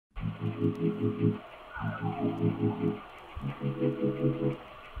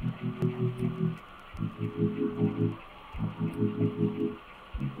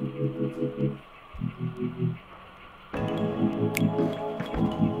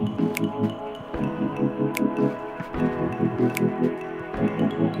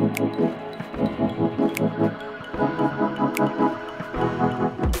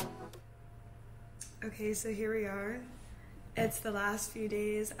Okay, so here we are. It's the last few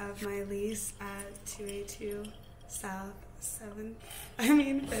days of my lease at 282 South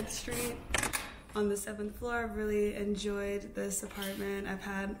 5th Street on the 7th floor. I've really enjoyed this apartment. I've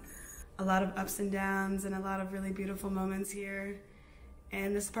had a lot of ups and downs and a lot of really beautiful moments here.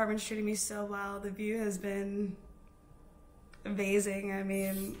 And this apartment's treating me so well. The view has been amazing. I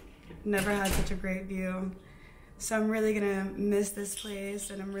mean, never had such a great view. So I'm really gonna miss this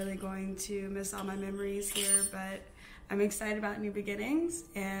place, and I'm really going to miss all my memories here, but I'm excited about new beginnings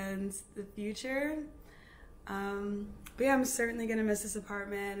and the future. But yeah, I'm certainly gonna miss this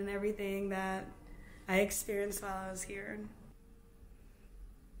apartment and everything that I experienced while I was here.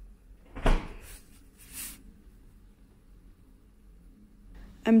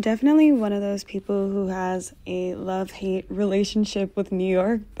 I'm definitely one of those people who has a love-hate relationship with New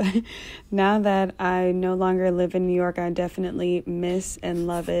York, but now that I no longer live in New York, I definitely miss and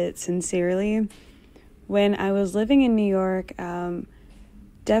love it sincerely. When I was living in New York,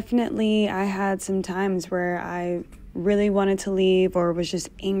 definitely I had some times where I really wanted to leave or was just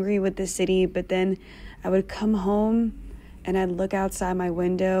angry with the city, but then I would come home and I'd look outside my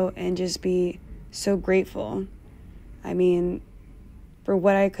window and just be so grateful. I mean, for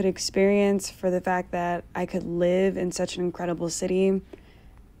what I could experience, for the fact that I could live in such an incredible city.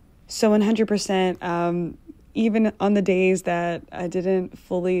 So 100%, even on the days that I didn't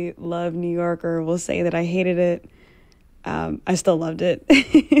fully love New York or will say that I hated it, I still loved it.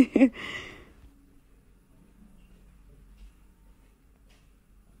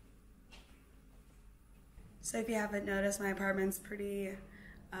 So if you haven't noticed, my apartment's pretty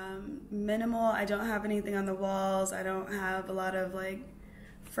minimal. I don't have anything on the walls. I don't have a lot of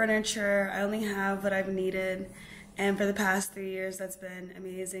furniture. I only have what I've needed. And for the past 3 years, that's been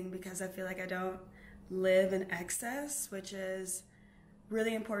amazing because I feel like I don't live in excess, which is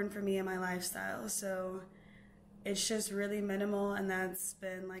really important for me in my lifestyle. So it's just really minimal, and that's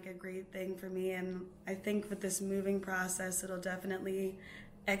been a great thing for me. And I think with this moving process, it'll definitely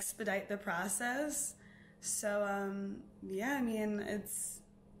expedite the process. So yeah, I mean, it's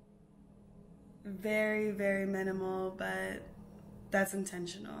very, very minimal, but that's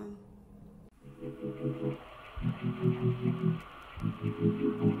intentional.